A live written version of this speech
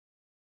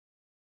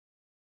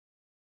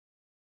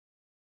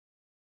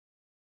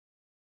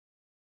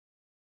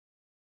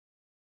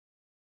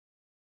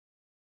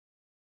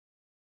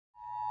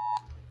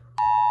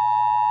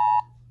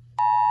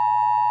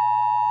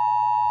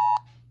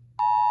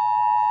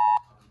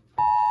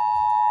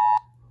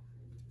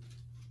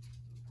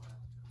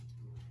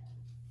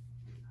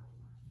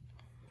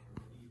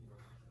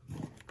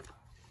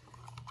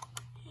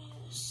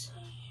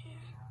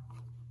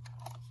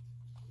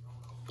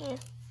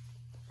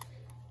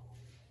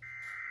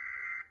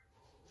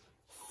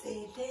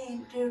See, they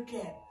ain't do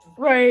that.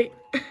 Right.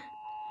 They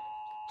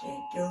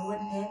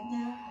doing that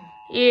now.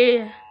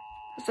 Yeah.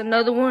 That's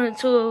another one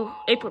until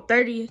April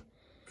 30th.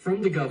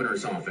 From the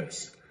governor's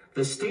office,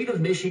 the state of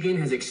Michigan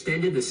has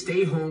extended the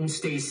stay home,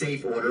 stay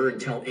safe order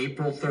until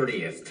April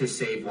 30th to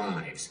save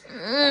lives.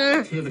 All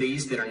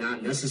activities that are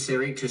not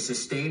necessary to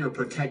sustain or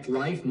protect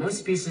life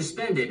must be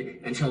suspended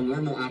until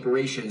normal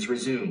operations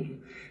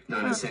resume.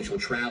 Non-essential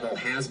travel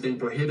has been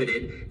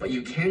prohibited, but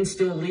you can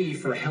still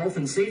leave for health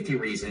and safety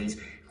reasons,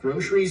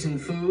 groceries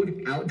and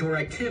food, outdoor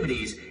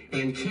activities,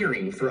 and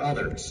caring for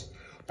others.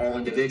 All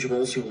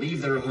individuals who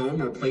leave their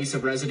home or place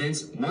of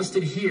residence must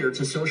adhere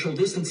to social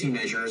distancing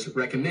measures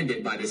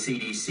recommended by the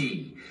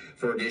CDC.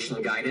 For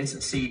additional guidance,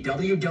 see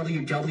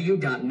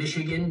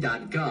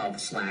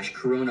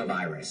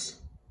www.michigan.gov/coronavirus.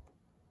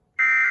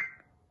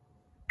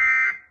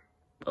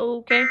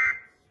 Okay.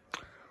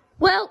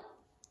 Well,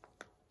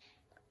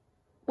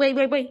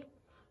 wait.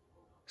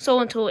 So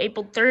until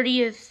April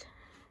 30th.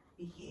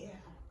 Yeah.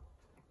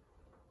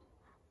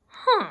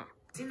 Huh.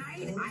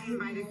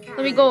 Let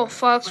me go on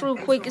Fox real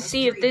quick and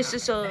see if this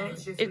is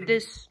if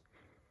this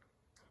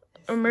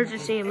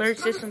emergency alert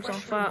system's on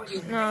Fox.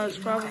 No, it's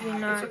probably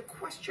not. It's a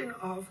question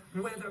of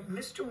whether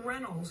Mr.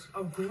 Reynolds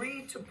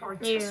agreed to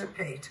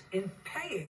participate in paying.